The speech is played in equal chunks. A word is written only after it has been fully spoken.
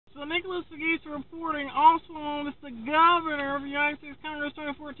So Nicholas McGee's reporting, also known as the governor of the United States Congress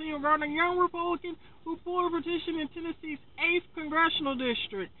 2014, regarding a young Republican who pulled a petition in Tennessee's 8th congressional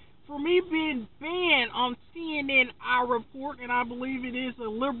district. For me being banned on CNN, I report, and I believe it is a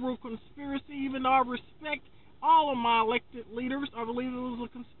liberal conspiracy, even though I respect all of my elected leaders. I believe it was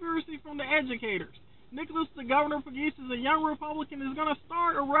a conspiracy from the educators. Nicholas, the governor of Peace, is a young Republican, is going to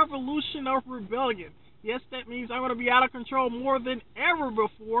start a revolution of rebellion. Yes, that means I'm going to be out of control more than ever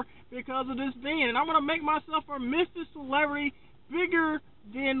before because of this ban. And I'm going to make myself a Memphis celebrity bigger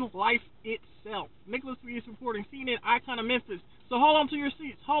than life itself. Nicholas McGee reporting, CNN icon of Memphis. So hold on to your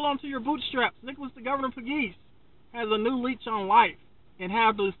seats. Hold on to your bootstraps. Nicholas, the governor of Peace, has a new leash on life and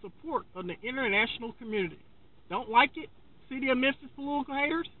have the support of the international community. Don't like it? City of Memphis political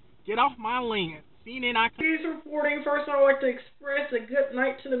haters? Get off my land. CNN icon. He's reporting. First, I would like to express a good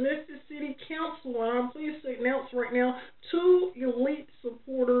night to the Memphis City Council, and I'm pleased to announce right now 2 elite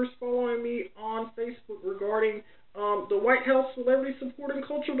supporters following me on Facebook regarding the White House Celebrity Supporting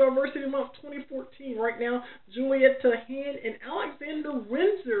Cultural Diversity Month 2014. Right now, Juliet Tahan and Alexander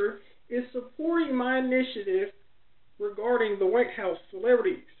Windsor is supporting my initiative regarding the White House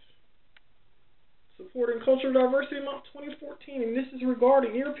Celebrities Supporting Cultural Diversity Month 2014, and this is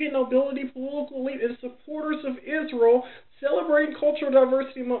regarding European nobility, political elite, and supporters of Israel celebrating Cultural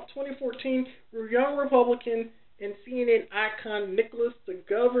Diversity Month 2014 with young Republican and CNN icon Nicholas, the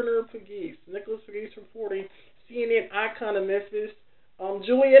governor of Peace. Nicholas Peace reporting, CNN icon of Memphis.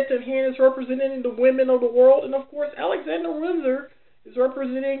 Juliet Tahan is representing the women of the world, and of course Alexander Windsor is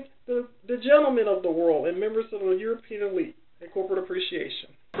representing the gentlemen of the world and members of the European elite and corporate appreciation.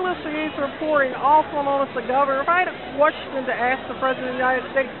 Nicholas McGee's reporting, also known as the governor. If I had a question to ask the President of the United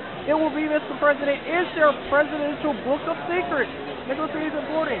States, it will be, Mr. President, is there a presidential book of secrets? Nicholas McGee's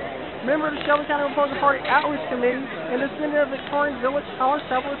reporting, member of the Shelby County Republican Party Outreach Committee and descendant of Victorian Village College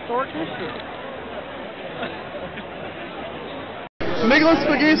Chapel Historic District. Nicholas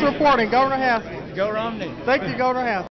McGee's reporting, Governor Haskell. Go Romney. Thank you, Governor Haskell.